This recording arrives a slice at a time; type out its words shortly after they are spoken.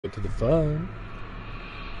Get to the phone.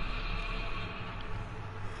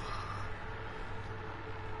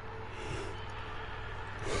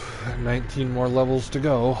 19 more levels to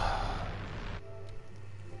go.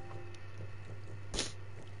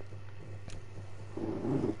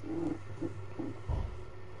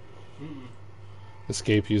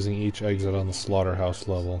 Escape using each exit on the slaughterhouse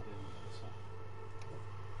level.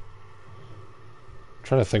 I'm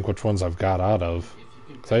trying to think which ones I've got out of.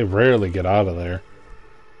 'Cause I rarely get out of there.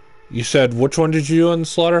 You said, which one did you do on the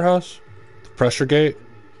slaughterhouse? The pressure gate?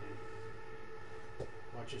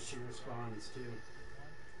 Watch if she responds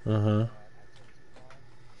too. Uh-huh.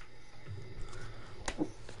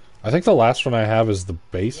 I think the last one I have is the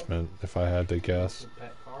basement, if I had to guess.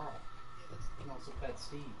 Pet Carl. And also Pet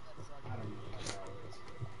Steve. I don't know who Carl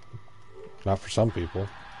is. Not for some people.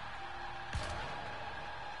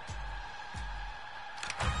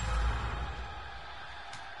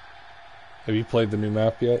 Have you played the new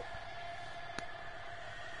map yet?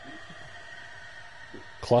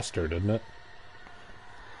 Cluster, didn't it?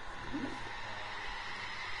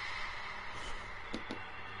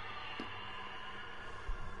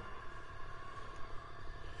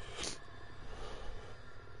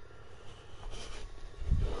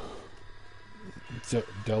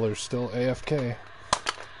 Deller's still AFK.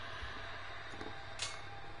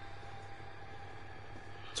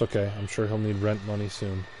 It's okay. I'm sure he'll need rent money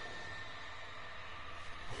soon.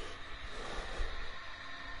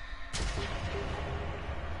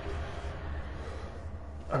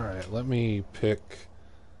 Alright, let me pick...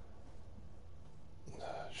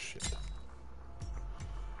 shit.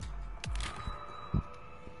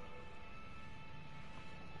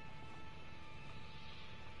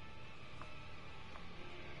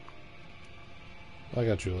 I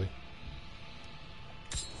got Julie.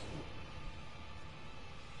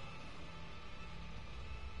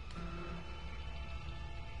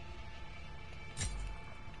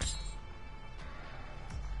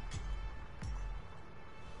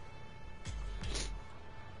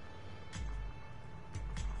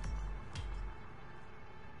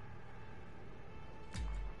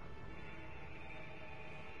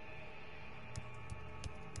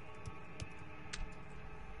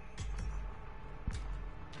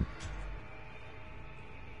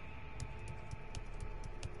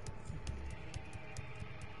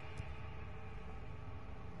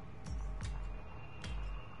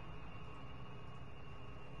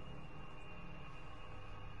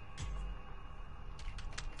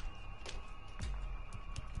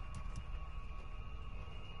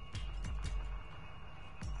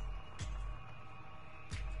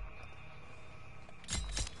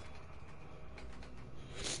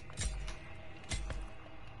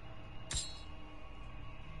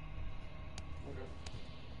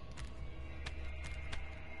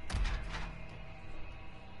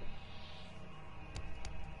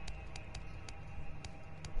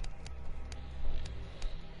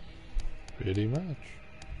 Pretty much.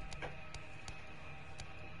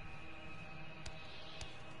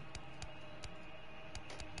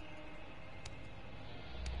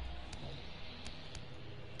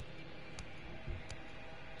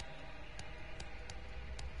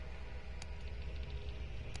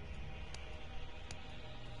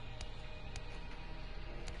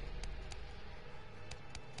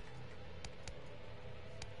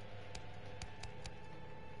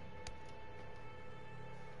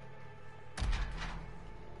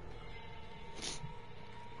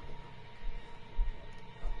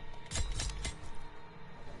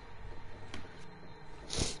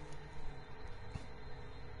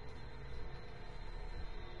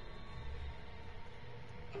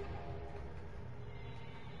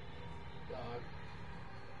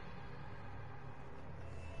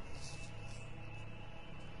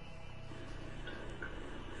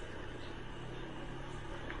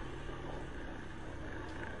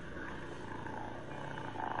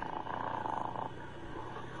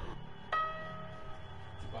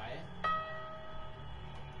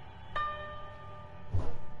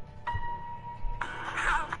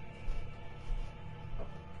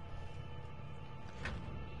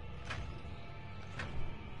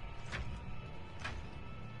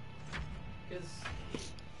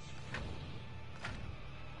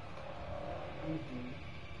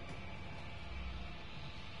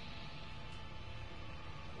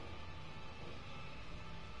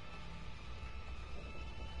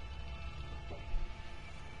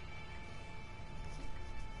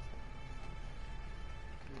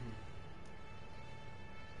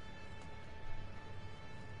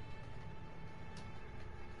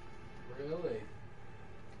 Really?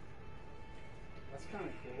 That's kind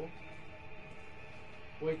of cool.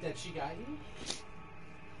 Wait, that she got you?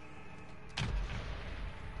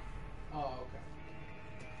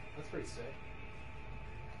 pretty sick.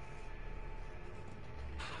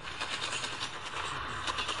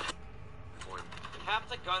 Have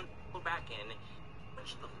the gun go back in.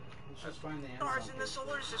 Which the Let's just find the stars Amazon in the page.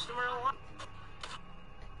 solar system are alive?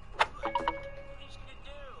 What are you gonna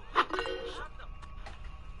do? Shut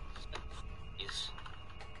the is.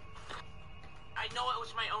 I know it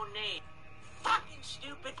was my own name. Fucking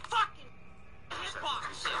stupid fucking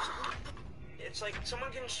boxes. It's like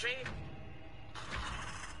someone can straight.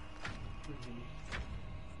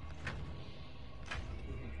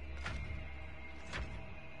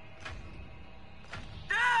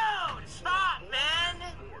 Dude, stop, man!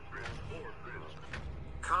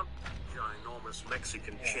 Can't ginormous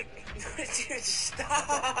Mexican chick. Dude,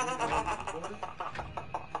 stop!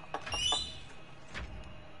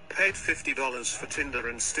 Paid $50 for Tinder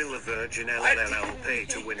and still a virgin. LLL pay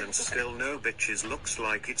to win and still no bitches. Looks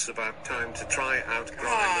like it's about time to try out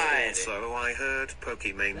Grindr. Also, I heard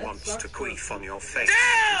Pokemon wants to queef on your face.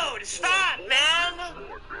 Dude, stop, man!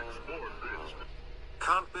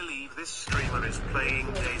 Can't believe this streamer is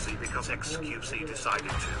playing Daisy because XQC decided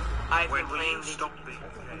to. I've When been will playing you stop being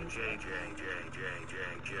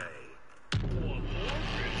JJJJJJ?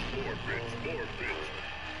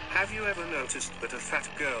 Have you ever noticed that a fat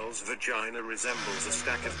girl's vagina resembles a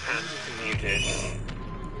stack of pants? You did.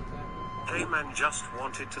 Hey man, just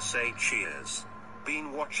wanted to say cheers.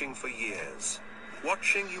 Been watching for years.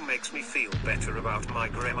 Watching you makes me feel better about my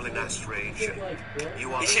gremlin ass rage.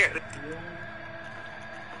 You are He's here.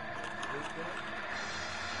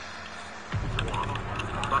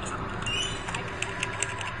 Button.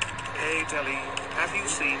 Hey Deli, have you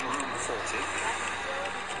seen Room 40?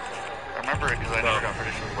 I remember it because I never got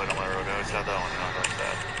finished with Little Road. I said that one, and I was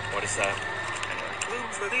sad. What is that? Room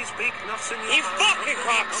for these big nuts in your You fucking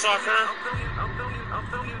cocksucker!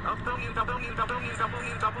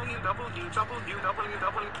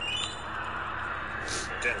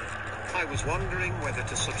 Deli, I was wondering whether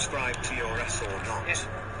to subscribe to your ass or not.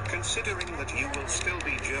 Considering that you will still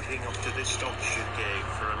be jerking off to this dog shit game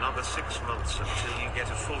for another 6 months until you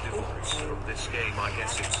get a full divorce from this game, I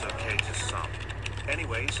guess it's okay to sub.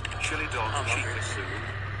 Anyways, chili dog cheaper soon.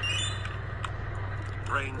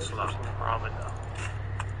 Brain slump.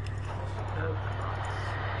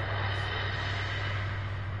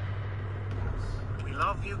 We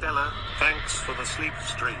love you, Della. Thanks for the sleep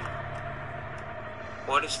stream.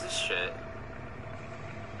 What is this shit?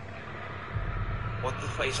 What the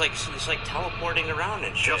fuck? He's like teleporting around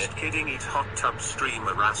and shit. Just kidding, eat hot tub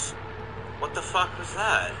streamer ass. What the fuck was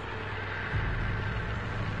that?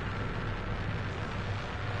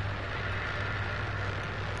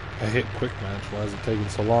 I hit quick match. Why is it taking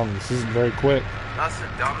so long? This isn't very quick. That's the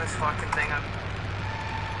dumbest fucking thing I've...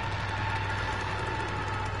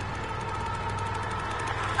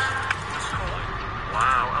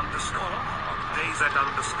 Wow, underscore. DayZ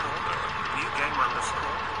underscore. New game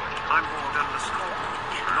underscore. I'm bored underscore.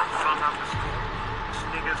 Not fun underscore.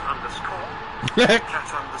 Sniggers underscore. Cat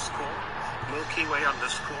underscore. Milky Way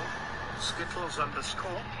underscore. Skittles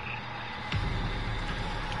underscore.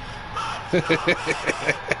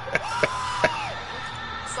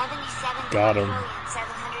 Got him.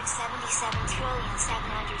 777 trillion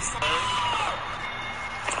 707.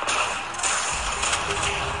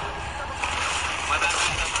 My bad,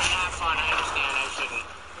 that's not fun. I understand. I shouldn't.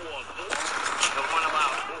 The one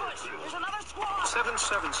allowed. There's another squad.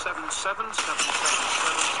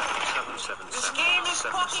 77777777777. This game is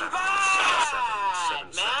fucking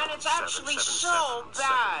bad, man. It's actually so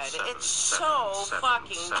bad. It's so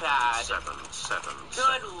fucking bad.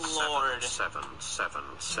 Good lord. Good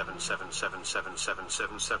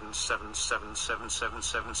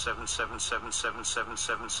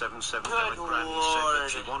lord.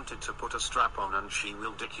 She wanted to put a strap on and she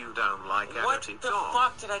will dick you down like a What dirty the dog.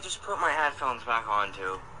 fuck did I just put my headphones back on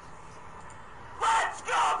to? Let's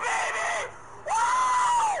go, baby!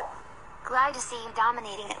 Woo! Glad to see you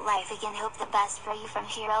dominating at life again. Hope the best for you from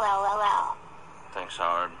here. LLLL. Thanks,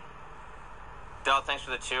 Howard. Del, thanks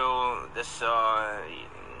for the 2. This, I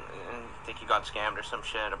think you got scammed or some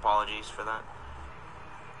shit. Apologies for that.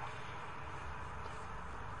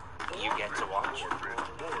 You get to watch.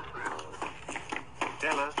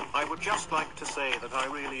 Della, I would just like to say that I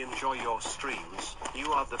really enjoy your streams.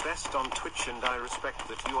 You are the best on Twitch and I respect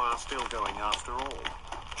that you are still going after all.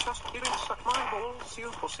 Just kidding, suck my balls, you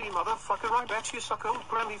pussy motherfucker. I bet you suck old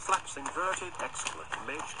granny flaps, inverted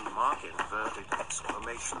exclamation mark, inverted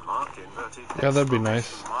exclamation mark, inverted Yeah, that'd be nice.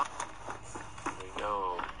 exclamation mark. There you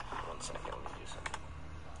go. 1 second, let me do something.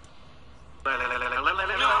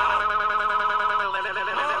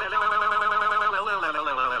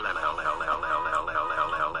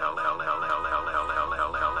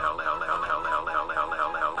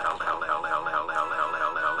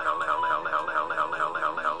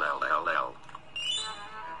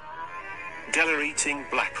 eating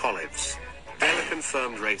black olives. Della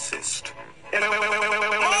confirmed racist. What the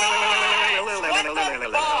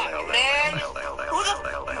fuck, man? Who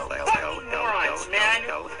the fucking morons, man?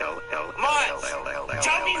 Mods,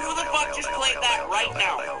 tell me who the fuck just played that right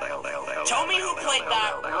now. Tell me who played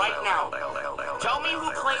that right now. Tell me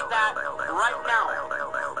who played that right now.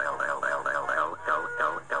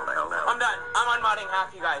 I'm done. I'm unmodding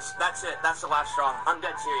half you guys. That's it. That's the last straw. I'm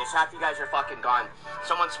dead serious. Half you guys are fucking gone.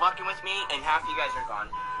 Someone's fucking with me, and half you guys are gone.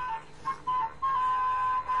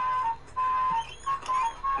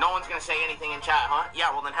 No one's gonna say anything in chat, huh?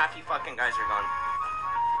 Yeah, well then half you fucking guys are gone.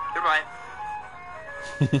 Goodbye.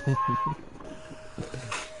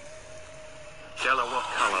 Della, what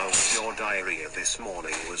color was your diarrhea this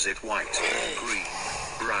morning? Was it white, green,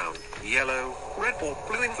 brown, yellow, red or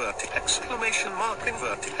blue inverted exclamation mark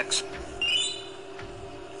inverted X?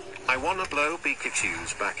 I wanna blow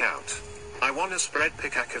Pikachu's back out. I wanna spread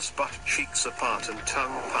Pikachu's butt cheeks apart and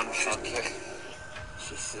tongue punch his Okay.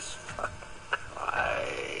 Jesus fucking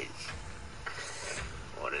Christ.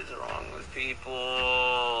 What is wrong with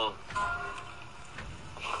people?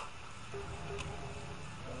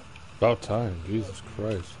 About time, Jesus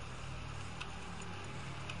Christ.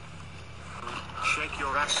 Shake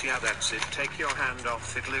your ass, yeah, that's it. Take your hand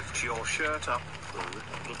off it, lift your shirt up.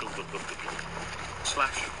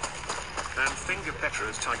 Slash. And finger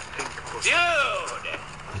Petra's tight pink pussy. Dude!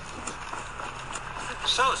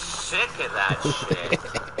 So sick of that shit.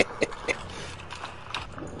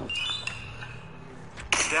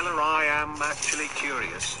 Della, I am actually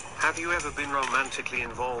curious. Have you ever been romantically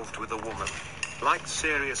involved with a woman? Like,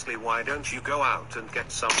 seriously, why don't you go out and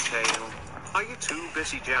get some tail? Are you too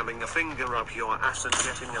busy jamming a finger up your ass and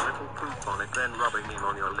getting a little poop on it, then rubbing it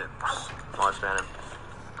on your lips? Pause, Phantom.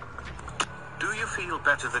 Do you feel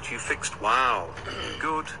better that you fixed? Wow.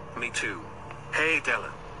 Good, me too. Hey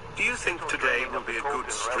Della, do you think today will be a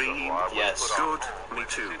good stream? Yes. Good, me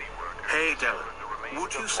too. Hey Della,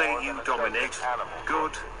 would you say you dominate?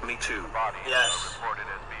 Good, me too. Yes.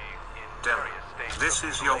 Della, this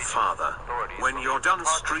is your father. When you're done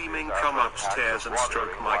streaming, come upstairs and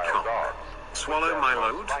stroke my cock. Swallow my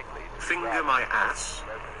load, finger my ass,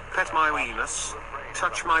 pet my weenus,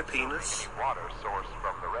 touch my penis. Water source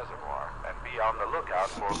from the reservoir and be on the lookout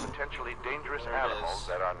for potentially dangerous animals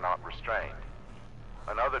that are not restrained.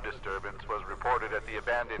 Another disturbance was reported at the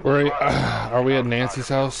abandoned. Are we at Nancy's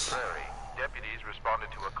house? Deputies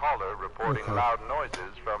responded to a caller reporting loud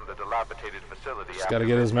noises from the dilapidated facility. Just gotta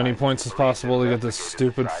get as many points as possible to get this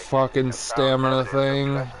stupid fucking stamina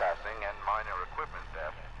thing. Trespassing and minor equipment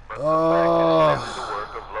theft, but Oh. suspected the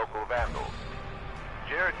work of local vandals.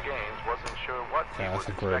 Jared Gaines wasn't sure what he Yeah, I was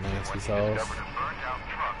think we're at expecting Nancy's when he house. discovered a burned-out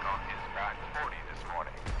truck on his back 40 this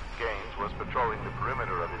morning. Gaines was patrolling the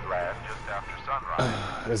perimeter of his land just after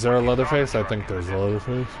sunrise. Is there a Leatherface? I think there's a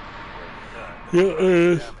Leatherface. Yeah, there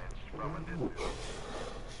is.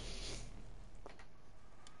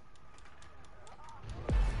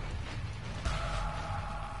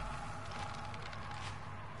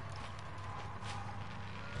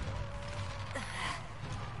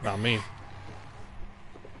 Not me.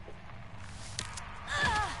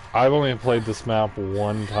 I've only played this map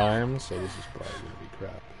one time, so this is probably gonna be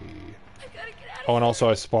crappy. Oh, and also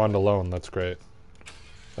I spawned alone. That's great.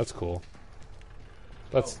 That's cool.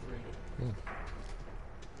 That's...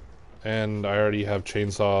 And I already have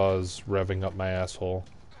chainsaws revving up my asshole.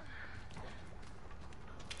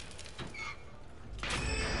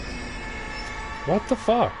 What the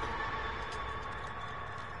fuck?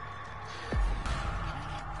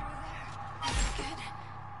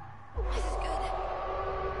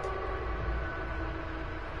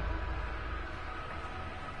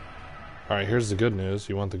 Alright, here's the good news.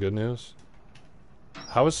 You want the good news?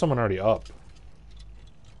 How is someone already up?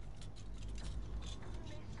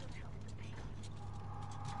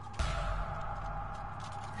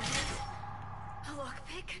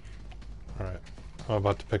 Alright, I'm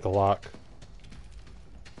about to pick a lock.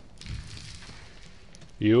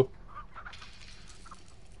 You?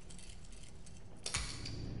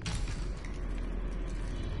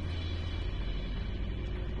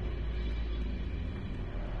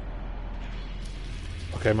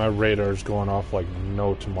 Okay, my radar's going off like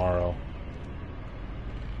no tomorrow.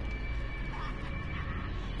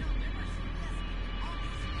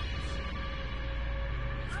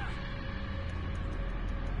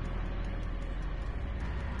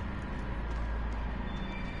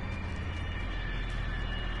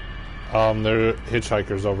 There are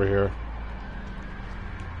hitchhikers over here.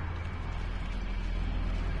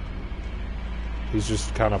 He's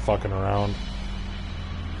just kind of fucking around.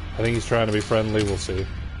 I think he's trying to be friendly, we'll see.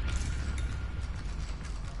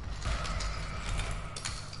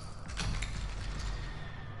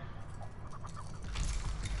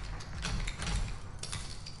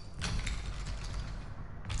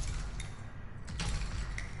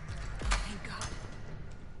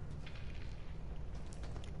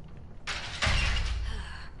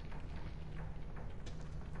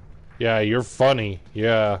 Yeah, you're funny.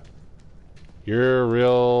 Yeah. You're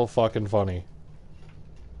real fucking funny.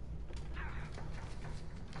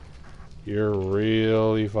 You're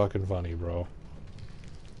really fucking funny, bro.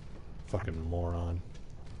 Fucking moron.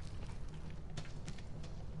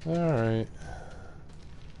 Alright.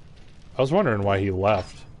 I was wondering why he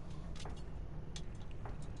left.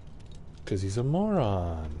 Because he's a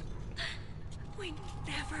moron. We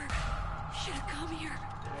never should have come here.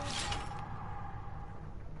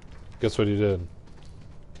 Guess what he did?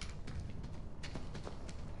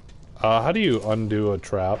 How do you undo a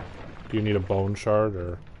trap? Do you need a bone shard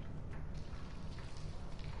or...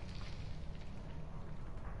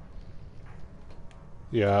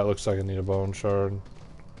 Yeah, it looks like I need a bone shard.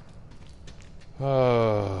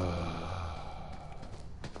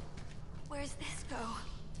 Where's this go?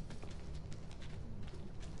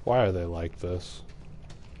 Why are they like this?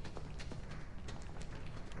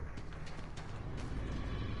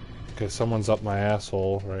 Okay, someone's up my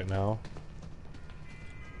asshole right now.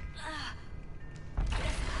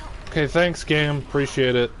 Okay, thanks, game.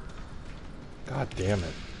 Appreciate it. God damn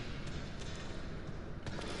it.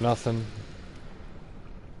 Nothing.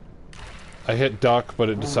 I hit duck, but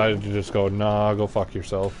it decided to just go, nah, go fuck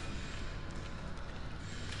yourself.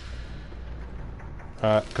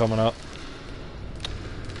 Alright, coming up.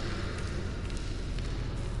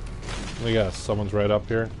 Let me guess, someone's right up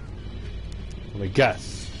here. Let me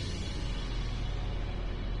guess.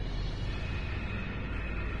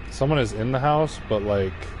 Someone is in the house, but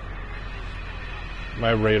like...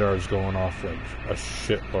 my radar's going off like a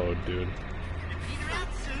shitload, dude.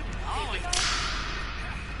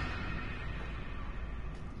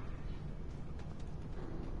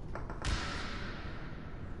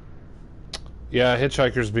 Yeah,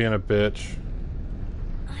 Hitchhiker's being a bitch.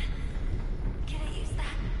 Can I use that?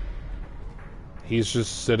 He's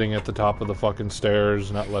just sitting at the top of the fucking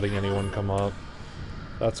stairs, not letting anyone come up.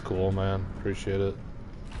 That's cool, man. Appreciate it.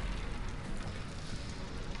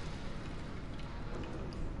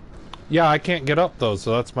 Yeah, I can't get up though,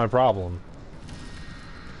 so that's my problem.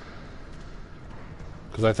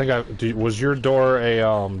 Because I think was your door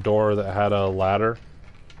a door that had a ladder?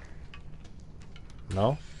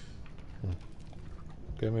 No?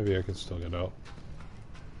 Okay, maybe I can still get out.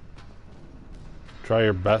 Try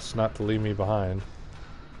your best not to leave me behind.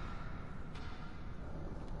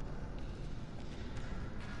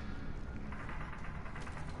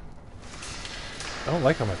 I don't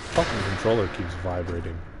like how my fucking controller keeps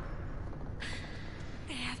vibrating.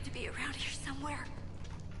 They have to be around here somewhere.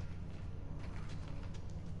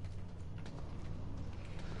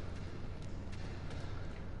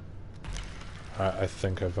 I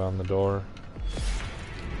think I found the door.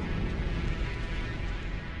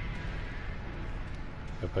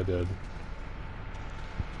 Yep, I did.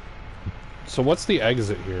 So what's the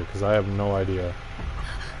exit here? Because I have no idea. I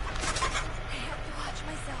have to watch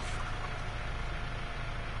myself.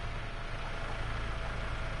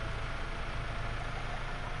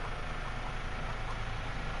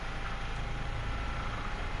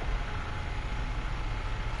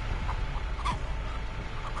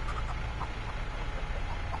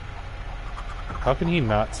 How can he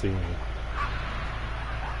not see me?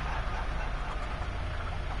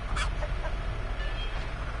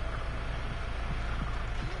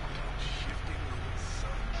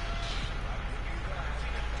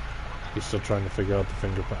 He's still trying to figure out the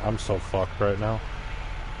fingerprint. I'm so fucked right now.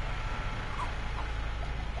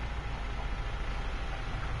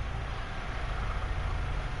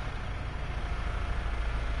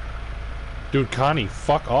 Dude, Connie,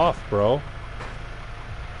 fuck off, bro.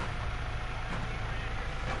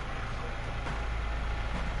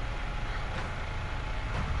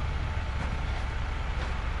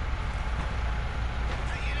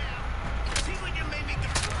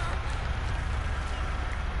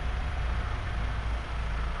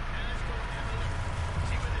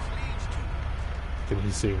 Can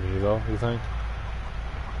he see me though, you think?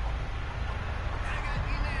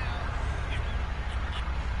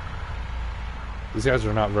 These guys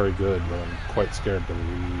are not very good, but I'm quite scared to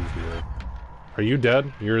leave here. Are you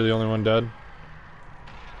dead? You're the only one dead?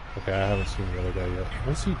 Okay, I haven't seen the other guy yet.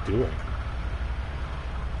 What's he doing?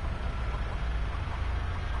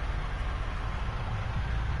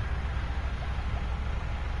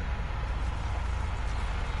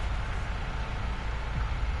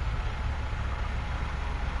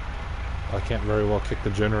 I can't very well kick the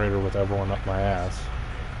generator with everyone up my ass.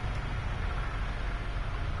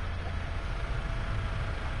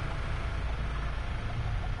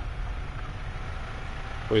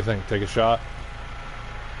 What do you think? Take a shot?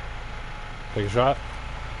 Take a shot?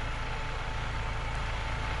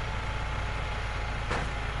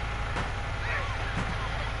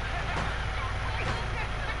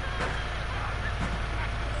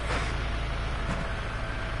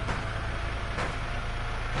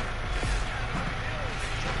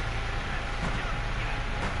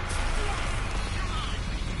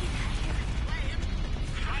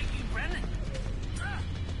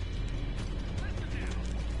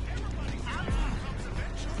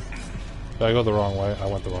 Did I go the wrong way? I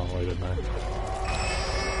went the wrong way, didn't I?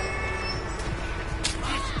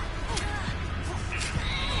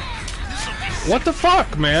 What the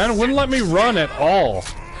fuck, man? Wouldn't let me run at all.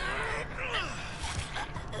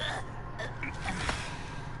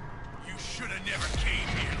 You should have never came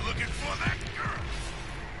here looking for that girl.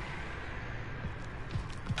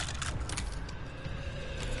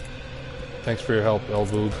 Thanks for your help,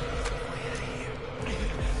 Elvoog.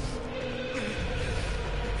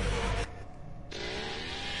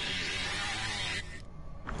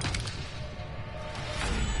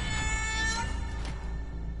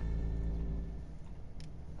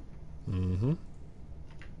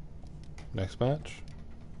 Next match.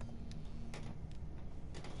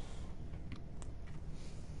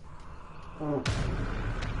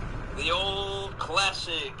 The old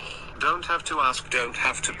classic. Don't have to ask, don't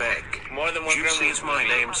have to beg. More than one Juicy is my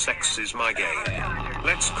movie. name, sex is my game.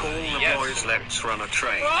 Let's call the Yes. boys, let's run a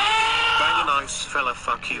train. Bang a nice fella,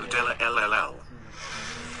 fuck you, Della LLL.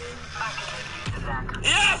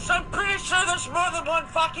 Yes, I'm pretty sure there's more than one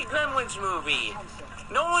fucking Gremlins movie.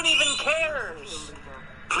 No one even cares.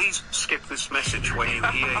 Please skip this message when you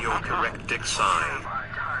hear your correct dick sigh.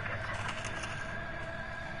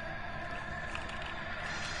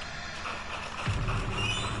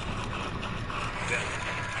 Then,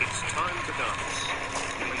 it's time to dance.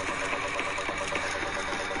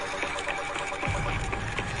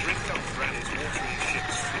 Drink up Granny's watery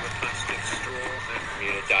shits through a plastic straw and... I'm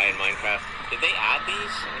gonna die in Minecraft. Did they add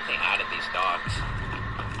these? I think they added these dogs.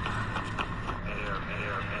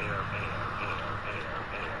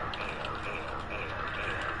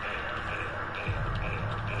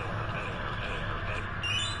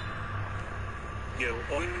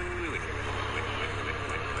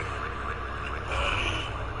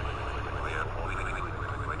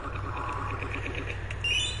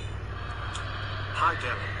 Hi,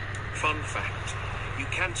 Devin. Fun fact. You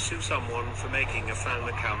can't sue someone for making a fan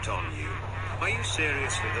account on you. Are you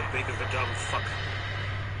seriously that big of a dumb fuck?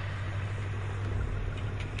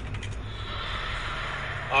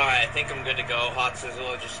 Alright, I think I'm good to go. Hot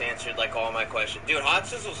Sizzle just answered like all my questions. Dude, Hot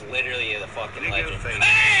Sizzle's literally the fucking legend.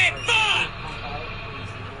 Hey, fuck!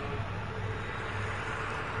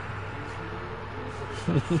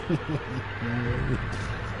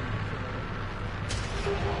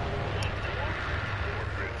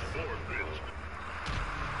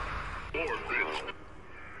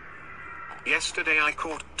 Yesterday I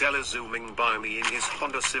caught Della zooming by me in his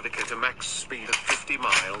Honda Civic at a max speed of 50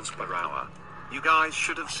 miles per hour. You guys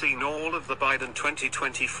should have seen all of the Biden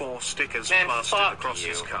 2024 stickers plastered across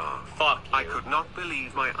his car. Fuck you. I could not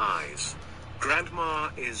believe my eyes.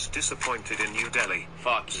 Grandma is disappointed in New Delhi.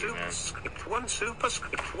 Fuck you, man. Superscript 1,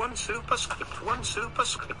 superscript 1, superscript 1,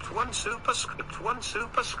 superscript 1, superscript 1,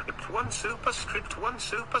 superscript 1, superscript 1,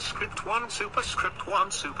 superscript 1, superscript 1,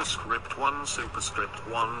 superscript 1, superscript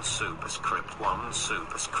 1, superscript 1,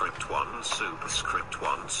 superscript 1, superscript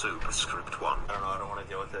 1, superscript 1. I don't know, I don't want to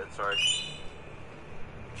deal with it, sorry.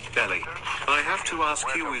 Delhi. I have to ask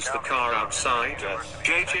you, is the car outside?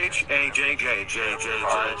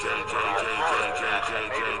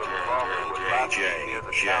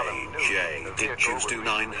 Did Jews do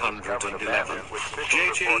 911?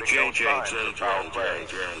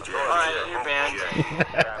 Alright, you're banned.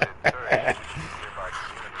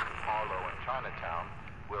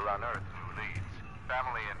 Will unearth new leads.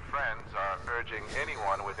 Family and friends are urging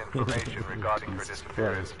anyone with information regarding her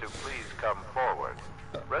disappearance to please come forward.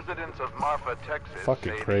 Residents of Marfa, Texas,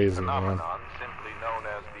 Fucking say crazy, the phenomenon, man. simply known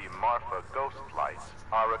as the Marfa ghost lights,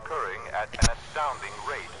 are occurring at an astounding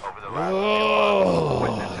rate over the last few months.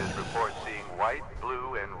 Witnesses report seeing white,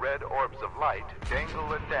 blue, and red orbs of light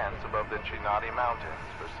dangle and dance above the Chinati Mountains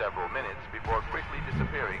for several minutes before quickly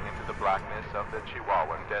disappearing into the blackness of the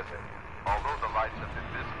Chihuahuan Desert. Although the lights have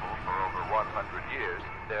been visible for over 100 years,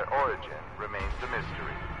 their origin remains a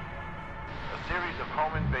mystery. A series of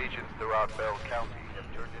home invasions throughout Bell County have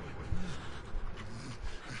turned into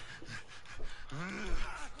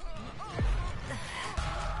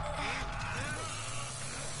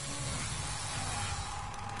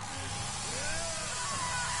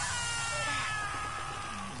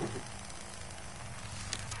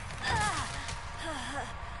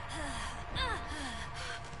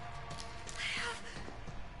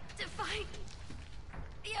To find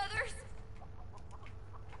the others.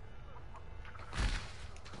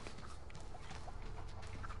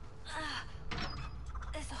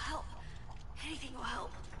 This'll help. Anything will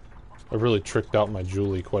help. I really tricked out my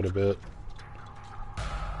Julie quite a bit.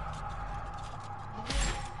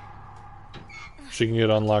 She can get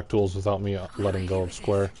unlocked tools without me letting go of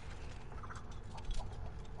square.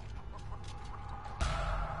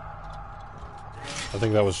 I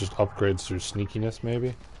think that was just upgrades through sneakiness,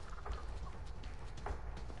 maybe.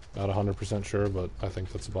 Not 100% sure, but I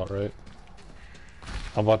think that's about right.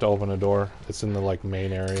 I'm about to open a door. It's in the, like,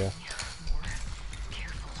 main area.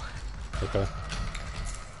 Okay.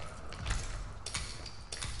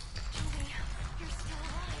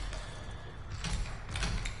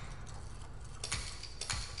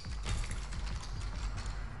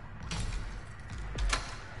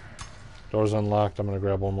 Door's unlocked. I'm gonna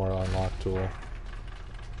grab one more unlock tool.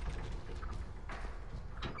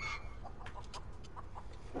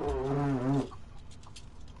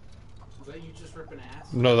 Was that you just ripping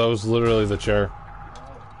ass? No, that was literally the chair.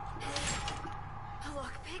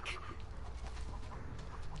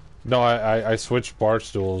 No, I switched bar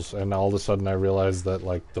stools, and all of a sudden I realized that,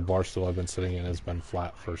 like, the bar stool I've been sitting in has been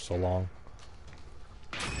flat for so long.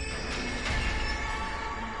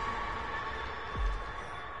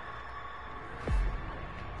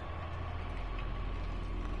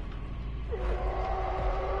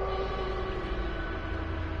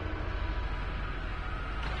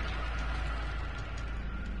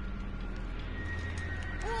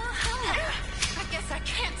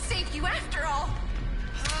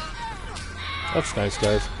 That's nice,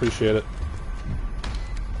 guys. Appreciate it.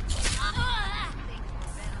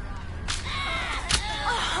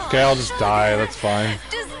 Okay, I'll just die. That's fine.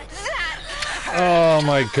 Oh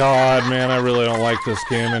my god, man. I really don't like this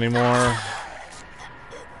game anymore.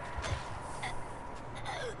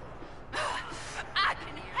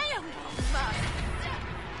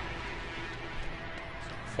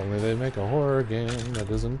 If only they'd make a horror game that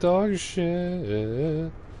isn't dog shit.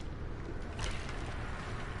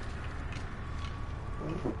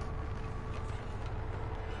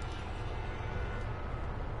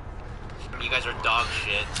 You guys are dog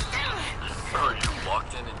shit. Bro, you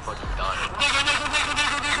walked in and fucking died.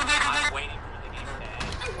 I'm waiting for the game to end.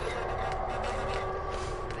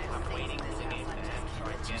 I'm waiting for the game to end.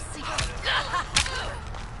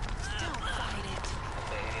 Don't fight it.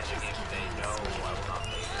 No, I will not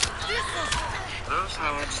play it. Those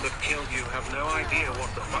howards that kill you have no idea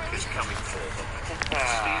what the fuck is coming for them.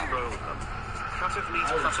 Steamroll them. Cut of meat,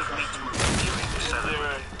 moving to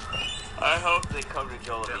celebrate. I hope they come to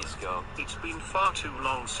Joel Amisco. It's been far too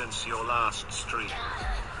long since your last stream.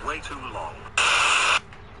 Way too long.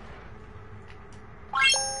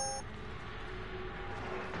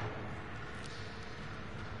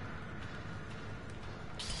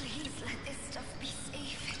 Please let this stuff be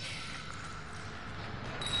safe.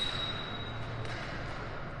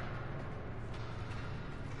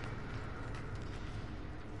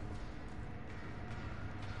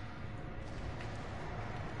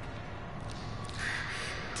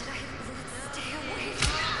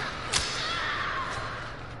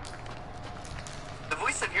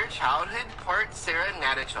 Childhood part Sarah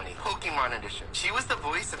Natachoni, Pokémon edition. She was the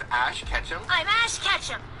voice of Ash Ketchum. I'm Ash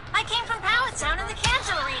Ketchum. I came from Pallet Town in the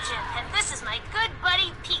Kanto region, and this is my good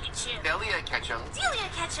buddy Pikachu. Delia Ketchum. Delia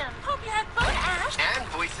Ketchum. Hope you had fun, Ash. And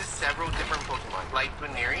voices several different Pokemon, like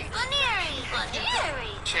Buneri,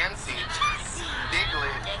 Chansey,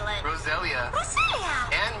 Diglett, Roselia,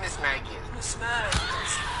 and Miss Maggie. Miss Maggie.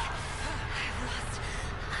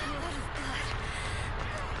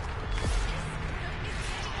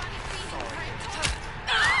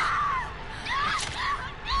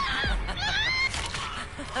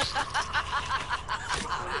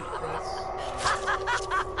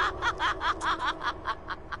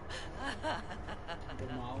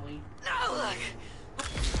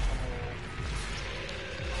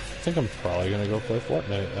 I think I'm probably gonna go play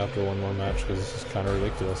Fortnite after one more match because this is kind of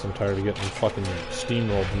ridiculous. I'm tired of getting fucking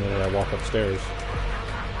steamrolled the minute I walk upstairs.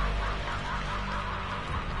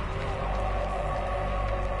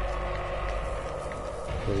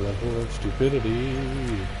 The level of stupidity.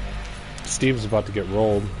 Steve's about to get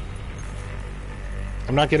rolled.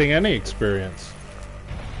 I'm not getting any experience.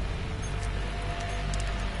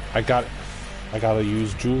 I gotta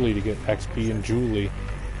use Julie to get XP and Julie.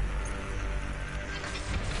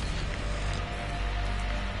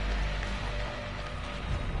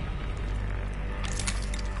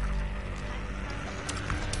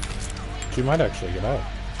 She might actually get out.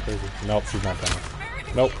 It's crazy. Nope, she's not gonna.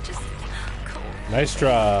 Nope. Nice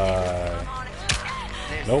try.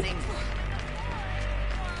 Nope.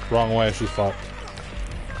 Wrong way, she's fucked.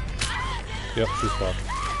 Yep, she's fucked.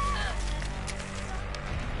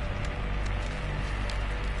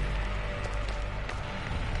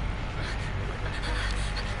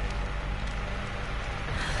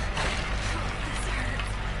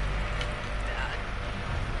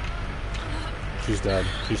 She's dead.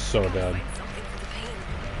 She's so dead.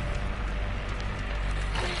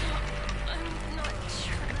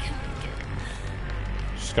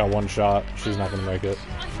 She's got one shot. She's not gonna make it.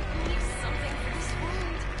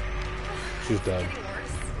 She's dead.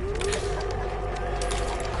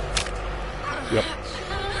 Yep.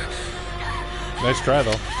 Nice try,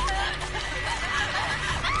 though.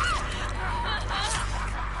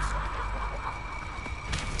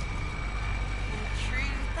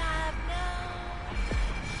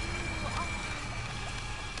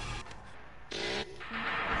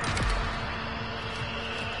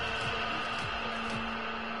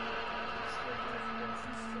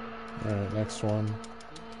 Alright, next one.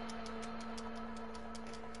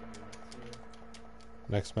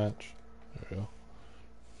 Next match. There we go.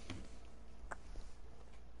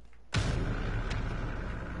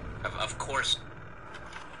 Of course.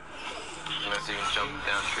 Unless you can jump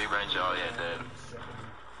down tree branch, oh yeah, dead.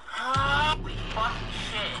 Holy fucking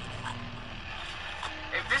shit.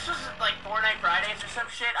 If this was like Fortnite Fridays or some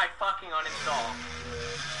shit, I'd fucking uninstall.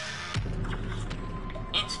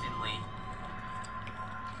 Instantly.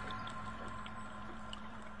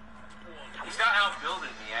 He's not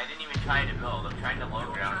outbuilding me. I didn't even try to build. I'm trying to low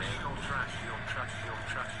ground it.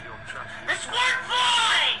 This one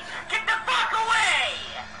boy! Get the fuck away!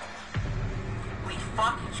 We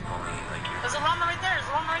fucking like you. There's a llama right there.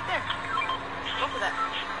 There's a llama right there. Go for that.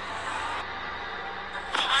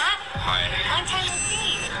 Hi. Long time no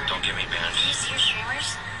see. Don't get me banned. Do you see your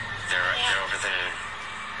streamers? They're over there.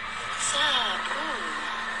 What's up? Ooh.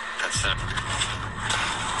 That's them.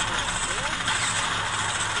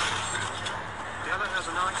 Della has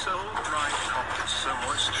a nice old bright cock that's so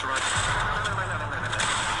moisturized.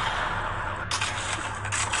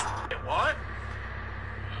 What?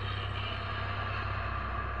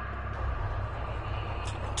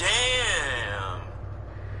 Damn.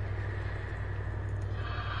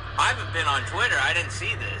 I haven't been on Twitter. I didn't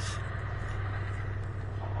see this.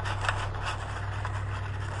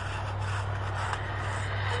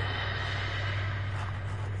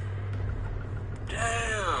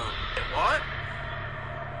 Damn. What?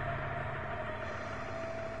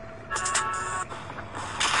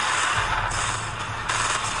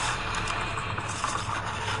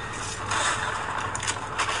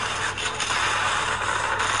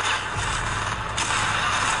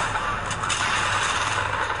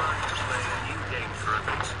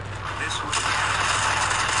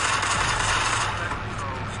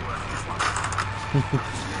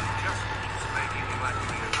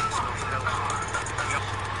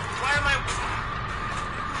 Why am I...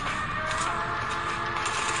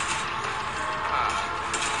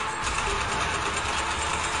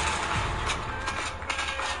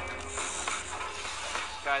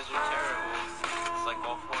 Guys are terrible. It's like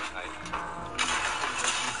all Fortnite.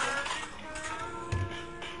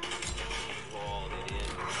 Well,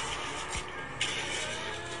 idiot.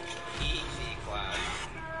 Easy class.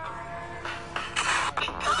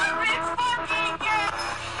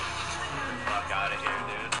 Fuck out of here,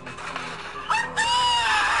 dude.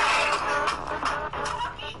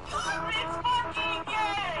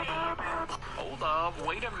 Hold on,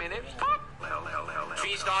 wait a minute.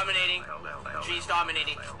 Tree's dominating. Tree's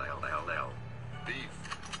dominating. Beef.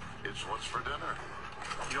 It's what's for dinner.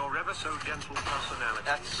 Your ever so gentle personality.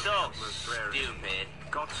 That's so stupid.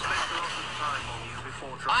 God spent a lot of time on you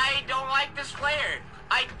before trying. I don't like this player.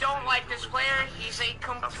 I don't like this player. He's a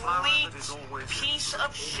complete piece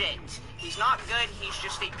of shit. He's not good. He's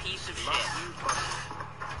just a piece of shit.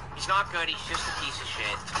 He's not good. He's just a piece of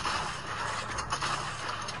shit.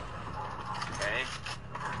 Okay.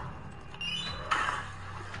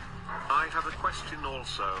 I have a question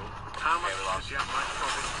also. How much does your my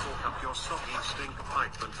province fork up your soggy stink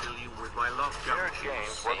pipe until you with my love Jared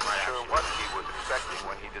James wasn't sure what he was expecting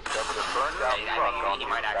when he discovered a burned-out truck on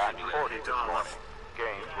his back 40 this morning.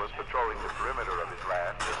 Gaines was patrolling the perimeter of his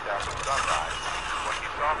land just after sunrise when he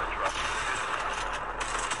saw the truck.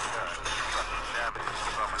 Damage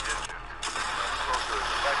from a distance. Closer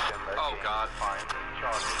inspection led James to find a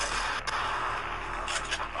charged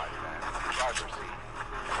unidentified man in the driver's seat.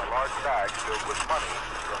 A large bag filled with money,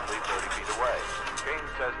 roughly 30 feet away. James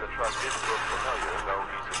says the truck didn't look familiar, though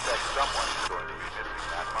he suspects someone is going to be missing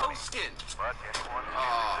that money. But anyone who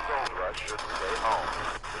uses the gold rush should stay home.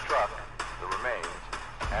 The truck, the remains,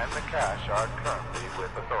 and the cash are currently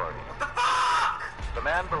with authorities. The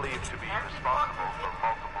man believed to be responsible for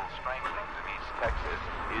multiple stranglings in East Texas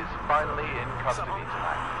is finally in custody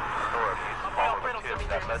tonight. Authorities followed a tip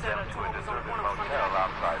that led them to a deserted motel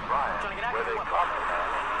outside Bryan, where they caught the man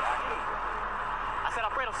in the act of murder. I said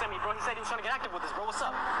Alfredo sent me, bro. He said he was trying to get active with us, bro. What's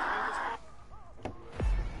up?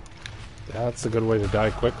 That's a good way to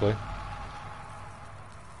die quickly.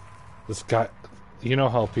 This guy... You know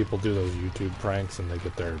how people do those YouTube pranks and they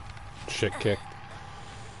get their shit kicked?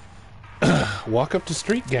 Walk up to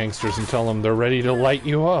street gangsters and tell them they're ready to light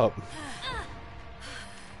you up.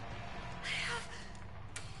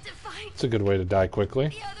 It's a good way to die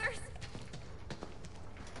quickly.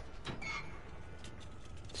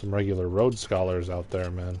 Some regular Rhodes Scholars out there,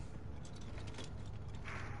 man.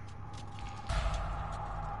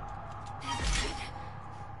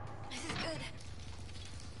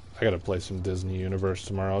 I gotta play some Disney Universe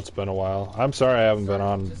tomorrow. It's been a while. I'm sorry I haven't been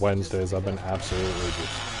on Wednesdays. I've been absolutely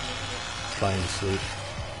just trying to sleep.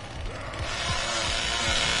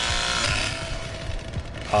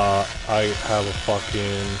 I have a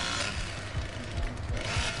fucking...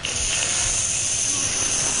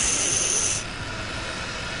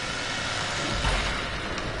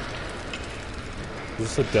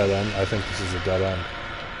 Is this a dead end? I think this is a dead end.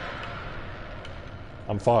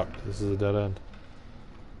 I'm fucked. This is a dead end.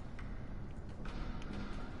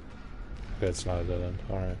 Okay, it's not a dead end.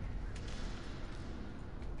 Alright.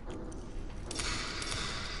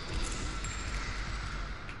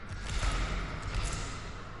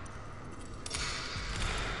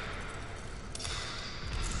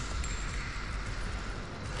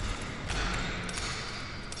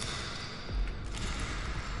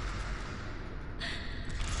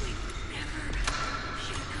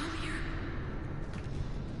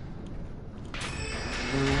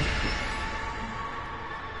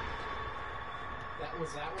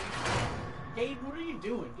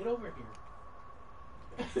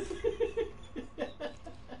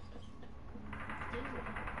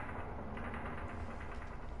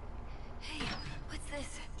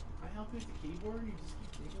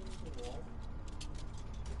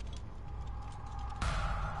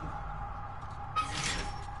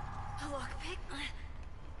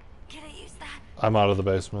 I'm out of the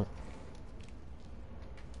basement.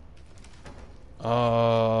 Who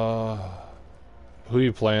are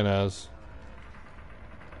you playing as?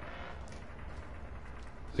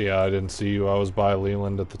 Yeah, I didn't see you. I was by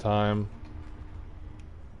Leland at the time.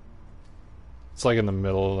 It's like in the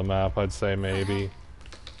middle of the map, I'd say, maybe.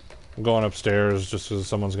 I'm going upstairs just because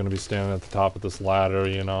someone's going to be standing at the top of this ladder,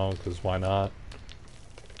 you know, because why not?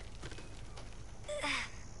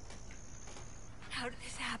 How did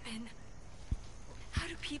this happen? How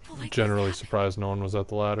do people like Generally surprised no one was at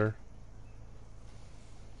the ladder.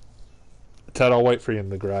 Ted, I'll wait for you in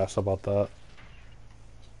the grass. How about that?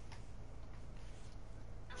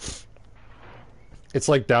 It's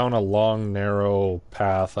like down a long, narrow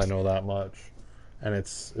path, I know that much. And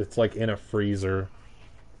it's like in a freezer.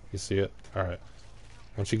 You see it? Alright.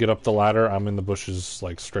 Once you get up the ladder, I'm in the bushes,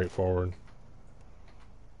 like, straight forward.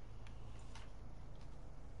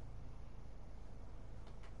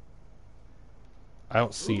 I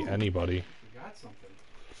don't see anybody. You got something.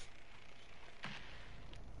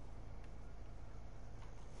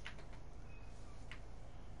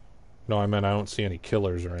 No, I meant I don't see any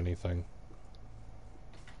killers or anything.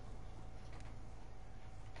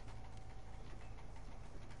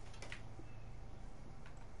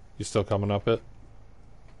 You still coming up it?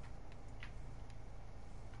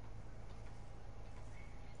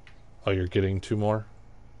 Oh, you're getting two more?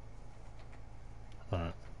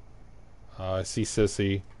 Alright. I see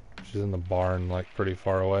Sissy. She's in the barn, like, pretty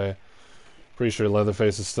far away. Pretty sure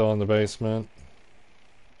Leatherface is still in the basement.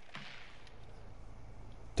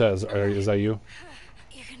 Tez, is that you?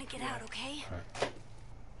 You're gonna get out, okay? Alright.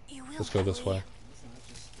 You will. Let's go this way.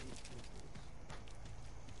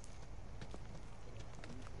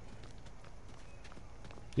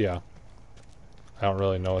 Yeah. I don't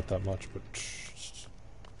really know it that much, but...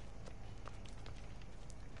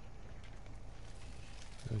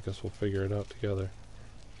 I guess we'll figure it out together.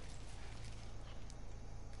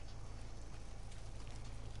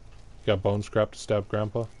 You got bone scrap to stab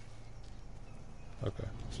Grandpa? Okay,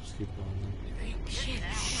 let's just keep going.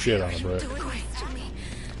 Shit on a brick.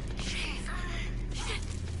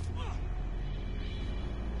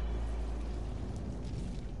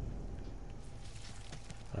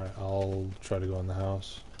 Alright, I'll try to go in the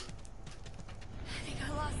house. I think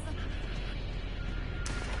I lost them.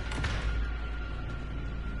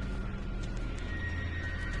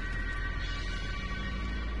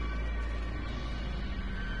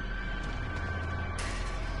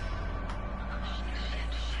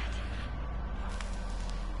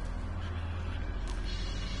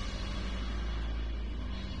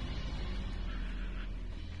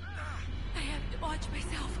 I have to watch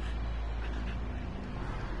myself.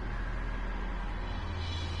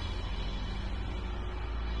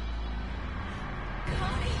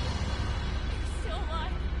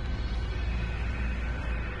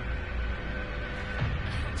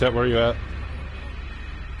 Ted, where are you at?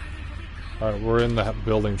 Alright, we're in the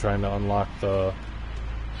building trying to unlock the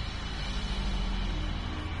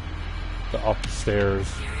The upstairs.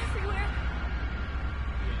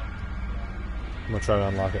 I'm gonna try to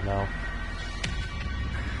unlock it now.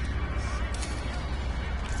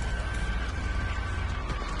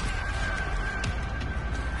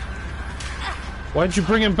 Why'd you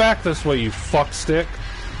bring him back this way, you fuckstick?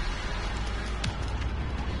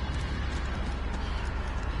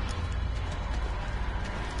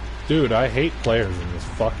 Dude, I hate players in this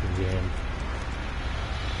fucking game.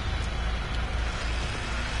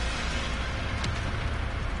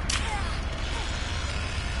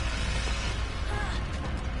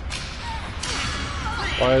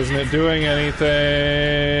 Why isn't it doing anything?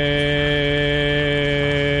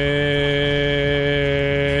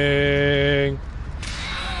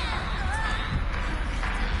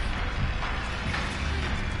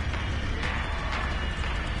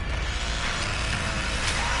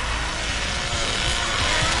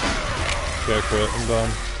 Okay, I quit. I'm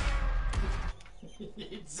done.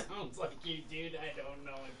 It sounds like you, dude. I don't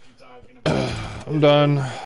know what you're talking about. I'm done.